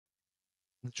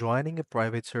Joining a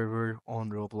private server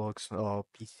on Roblox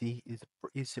PC is a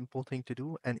pretty simple thing to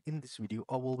do, and in this video,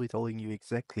 I will be telling you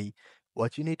exactly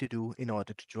what you need to do in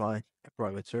order to join a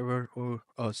private server or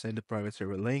send a private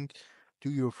server link to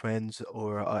your friends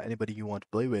or anybody you want to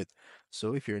play with.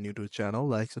 So if you're new to the channel,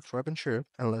 like, subscribe, and share,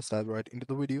 and let's dive right into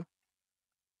the video.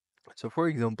 So for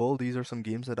example, these are some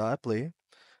games that I play.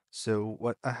 So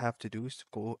what I have to do is to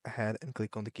go ahead and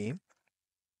click on the game,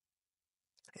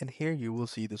 and here you will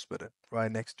see this button right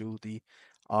next to the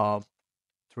uh,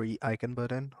 three icon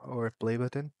button or play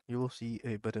button. You will see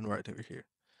a button right over here.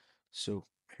 So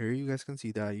here you guys can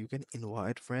see that you can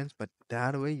invite friends, but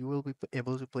that way you will be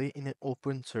able to play in an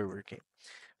open server game.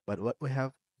 But what we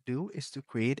have to do is to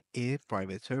create a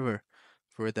private server.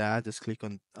 For that, just click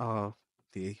on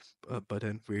the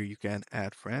button where you can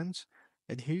add friends,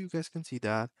 and here you guys can see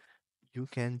that you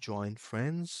can join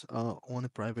friends on a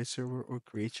private server or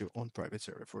create your own private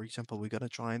server. For example, we're gonna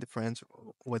join the friends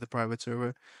with a private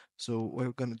server. So what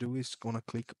we're gonna do is gonna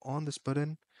click on this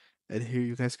button, and here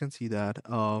you guys can see that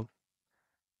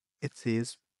it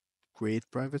says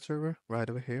create private server right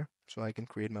over here. So I can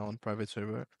create my own private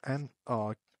server and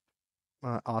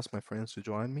ask my friends to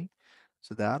join me.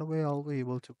 So that way I'll be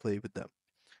able to play with them.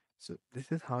 So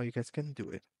this is how you guys can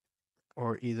do it.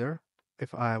 Or either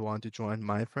if I want to join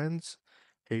my friends,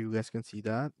 here you guys can see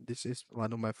that this is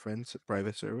one of my friends'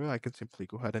 private server. I can simply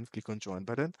go ahead and click on join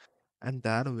button, and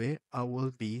that way uh I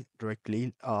will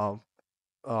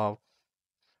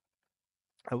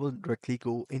directly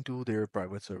go into their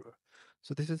private server.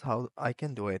 So this is how I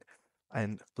can do it.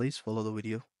 And please follow the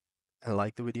video and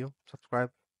like the video,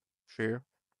 subscribe, share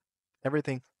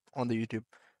everything on the YouTube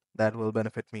that will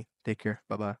benefit me. Take care.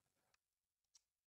 Bye bye.